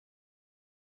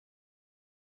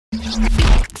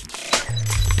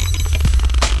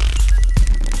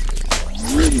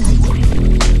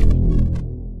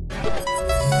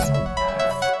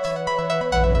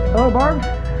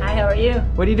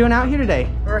What are you doing out here today?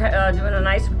 We're doing a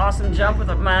nice, awesome jump with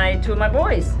two of my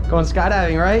boys. Going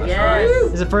skydiving, right? Yes.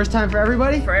 Is it first time for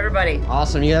everybody? For everybody.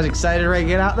 Awesome. You guys excited, ready to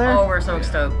get out there? Oh, we're so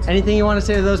stoked. Anything you want to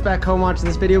say to those back home watching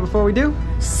this video before we do?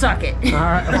 Suck it. All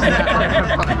right.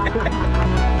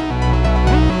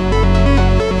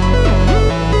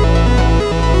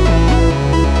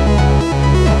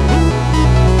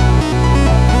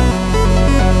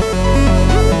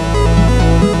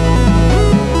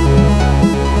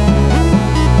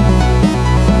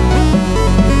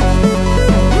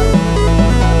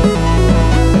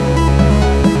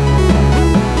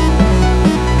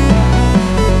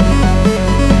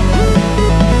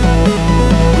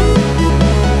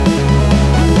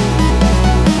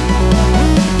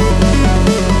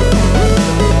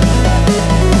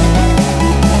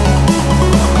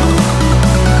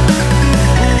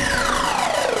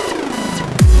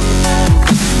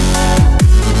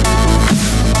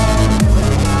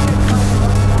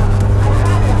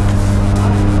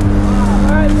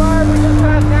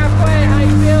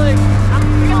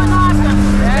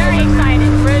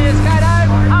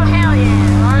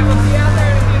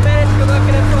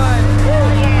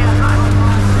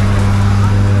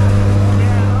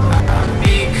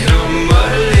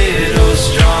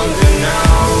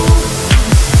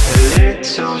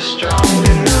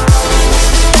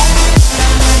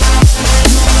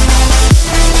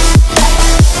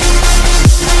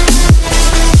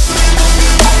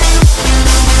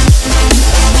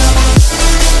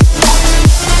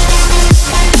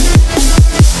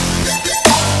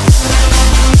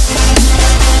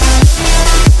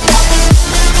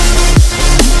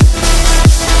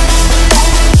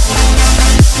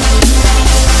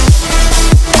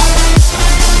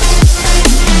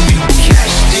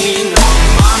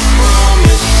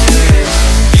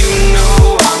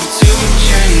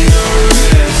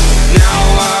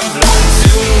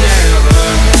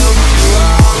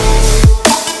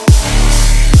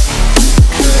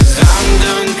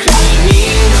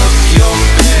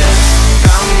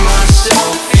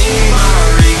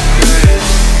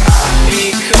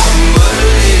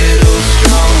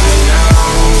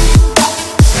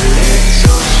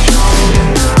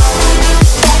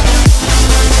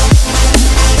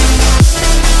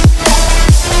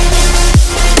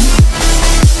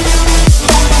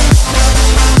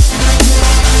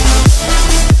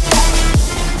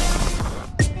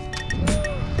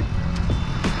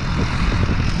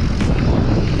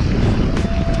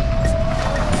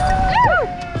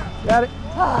 Got it.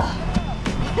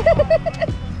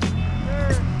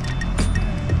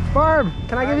 Barb,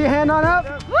 can I give you a hand on up?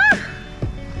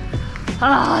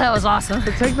 Oh, that was awesome.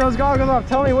 So take those goggles off.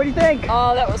 Tell me, what do you think?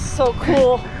 Oh, that was so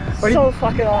cool. So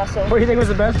fucking awesome. What do you think was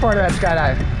the best part of that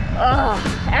skydive?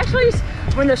 Actually,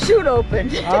 when the chute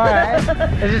opened. All right.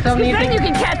 Is it something you think? Then you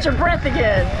can catch your breath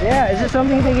again. Yeah. Is this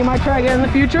something you think you might try again in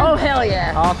the future? Oh, hell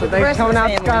yeah. Awesome. Thanks for coming out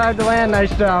to Skydive DeLand.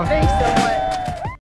 Nice job. Thanks so much.